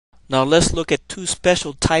Now let's look at two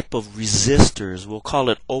special type of resistors. We'll call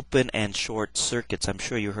it open and short circuits. I'm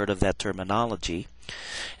sure you heard of that terminology.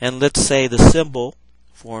 And let's say the symbol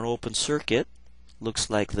for an open circuit looks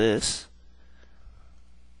like this.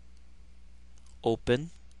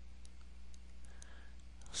 Open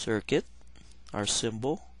circuit, our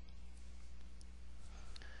symbol.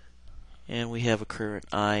 And we have a current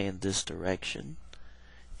I in this direction.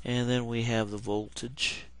 And then we have the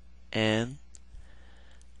voltage and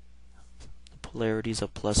the polarities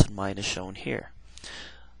of plus and minus shown here.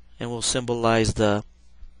 And we'll symbolize the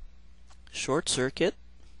short circuit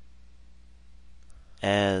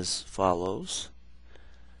as follows.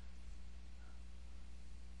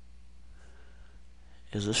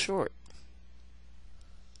 Is a short.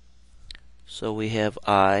 So we have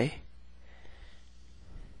I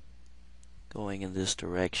going in this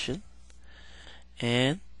direction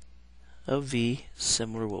and a V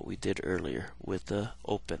similar to what we did earlier with the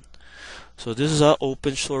open. So this is our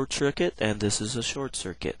open short circuit and this is a short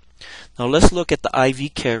circuit. Now let's look at the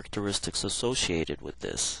IV characteristics associated with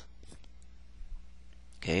this.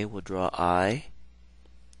 Okay, we'll draw I,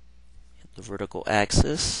 the vertical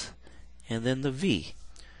axis, and then the V.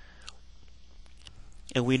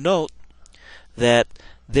 And we note that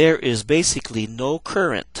there is basically no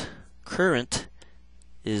current. Current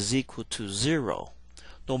is equal to 0,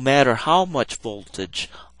 no matter how much voltage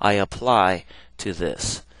I apply to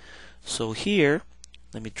this. So here,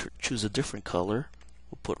 let me choose a different color.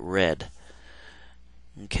 We'll put red.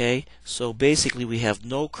 Okay, so basically we have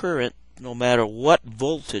no current no matter what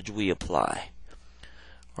voltage we apply.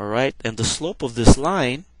 Alright, and the slope of this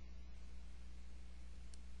line,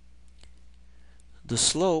 the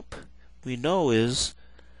slope we know is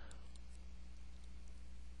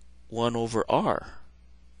 1 over R.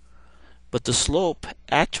 But the slope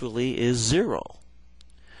actually is 0,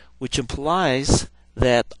 which implies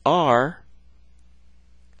that R,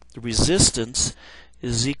 the resistance,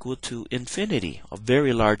 is equal to infinity, a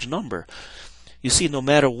very large number. You see, no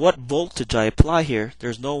matter what voltage I apply here,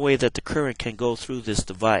 there's no way that the current can go through this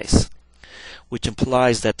device, which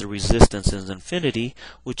implies that the resistance is infinity,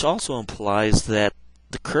 which also implies that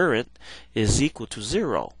the current is equal to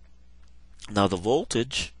 0. Now the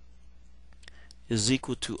voltage is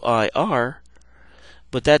equal to IR,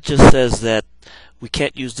 but that just says that we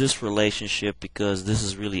can't use this relationship because this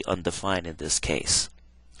is really undefined in this case.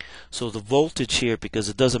 So the voltage here, because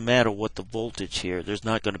it doesn't matter what the voltage here, there's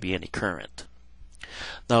not going to be any current.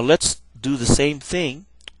 Now let's do the same thing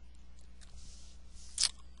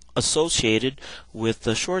associated with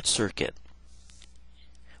the short circuit.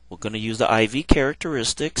 We're going to use the IV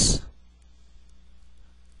characteristics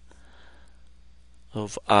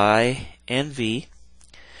of I and V,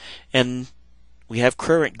 and we have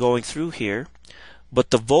current going through here, but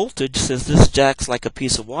the voltage, since this jacks like a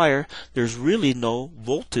piece of wire, there's really no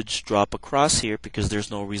voltage drop across here because there's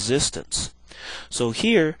no resistance. So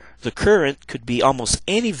here the current could be almost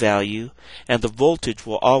any value and the voltage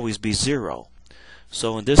will always be 0.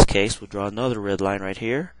 So in this case, we'll draw another red line right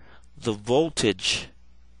here. The voltage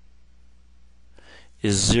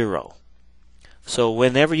is 0. So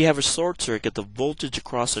whenever you have a short circuit, the voltage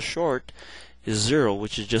across a short is 0,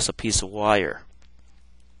 which is just a piece of wire.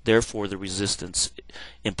 Therefore, the resistance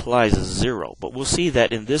implies is 0. But we'll see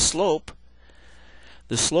that in this slope,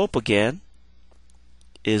 the slope again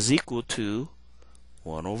is equal to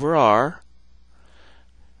 1 over R,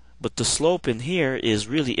 but the slope in here is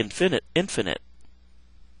really infinite.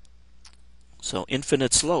 So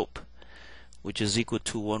infinite slope, which is equal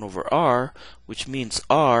to 1 over R, which means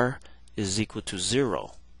R is equal to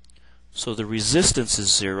 0. So the resistance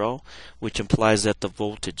is 0, which implies that the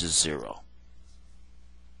voltage is 0.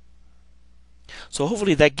 So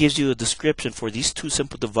hopefully that gives you a description for these two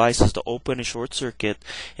simple devices, the open and short circuit,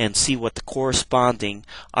 and see what the corresponding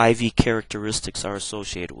IV characteristics are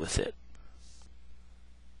associated with it.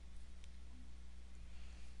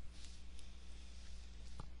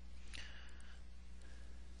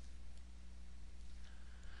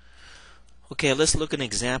 Okay, let's look at an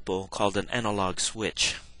example called an analog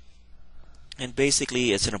switch. And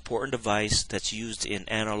basically it's an important device that's used in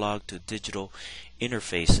analog to digital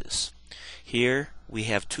interfaces. Here we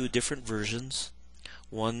have two different versions,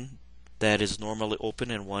 one that is normally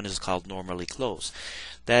open and one is called normally closed.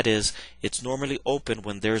 That is, it's normally open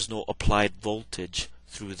when there's no applied voltage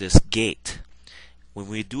through this gate. When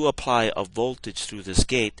we do apply a voltage through this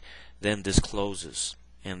gate, then this closes,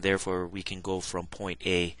 and therefore we can go from point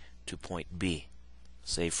A to point B,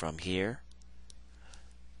 say from here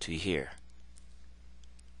to here.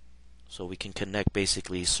 So we can connect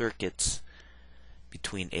basically circuits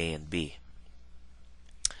between A and B.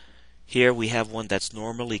 Here we have one that's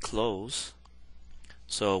normally closed.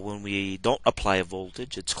 So when we don't apply a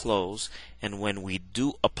voltage, it's closed, and when we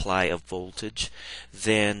do apply a voltage,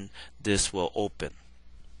 then this will open.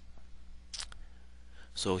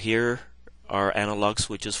 So here are analog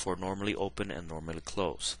switches for normally open and normally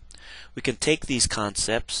closed. We can take these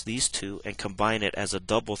concepts, these two, and combine it as a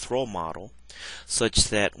double throw model, such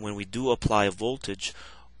that when we do apply a voltage,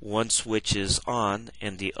 one switch is on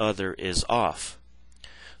and the other is off.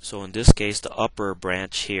 So in this case, the upper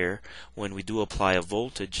branch here, when we do apply a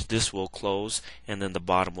voltage, this will close and then the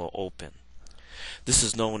bottom will open. This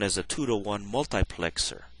is known as a 2-to-1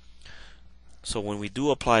 multiplexer. So when we do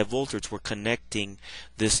apply voltage, we're connecting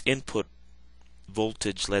this input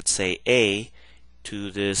voltage, let's say A, to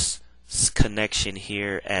this connection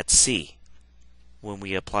here at C when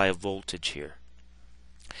we apply a voltage here.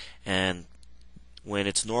 And when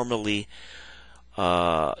it's normally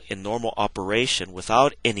in normal operation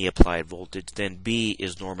without any applied voltage, then B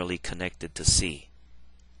is normally connected to C.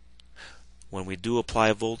 When we do apply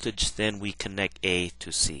a voltage, then we connect A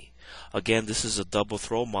to C. Again, this is a double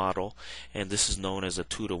throw model, and this is known as a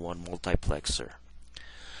 2-to-1 multiplexer.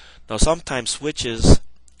 Now sometimes switches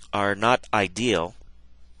are not ideal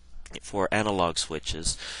for analog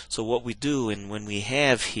switches. So what we do, and when we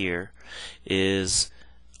have here, is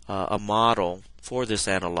a model for this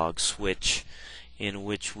analog switch in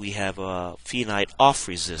which we have a finite off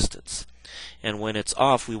resistance. And when it's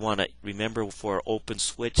off, we want to remember for an open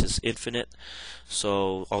switch is infinite.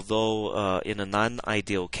 So although in a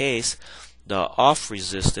non-ideal case, the off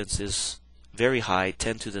resistance is very high,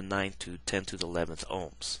 10 to the 9 to 10 to the 11th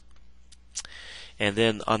ohms. And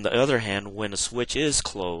then on the other hand, when a switch is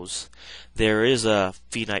closed, there is a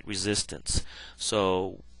finite resistance.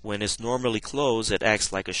 So when it's normally closed, it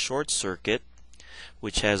acts like a short circuit,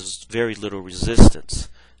 which has very little resistance.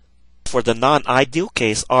 For the non-ideal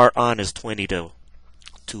case, R on is 20 to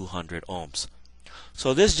 200 ohms.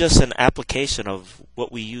 So this is just an application of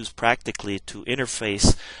what we use practically to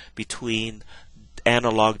interface between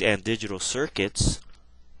analog and digital circuits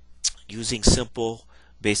using simple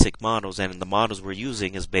basic models. And the models we're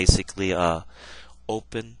using is basically a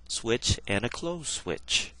open switch and a closed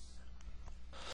switch.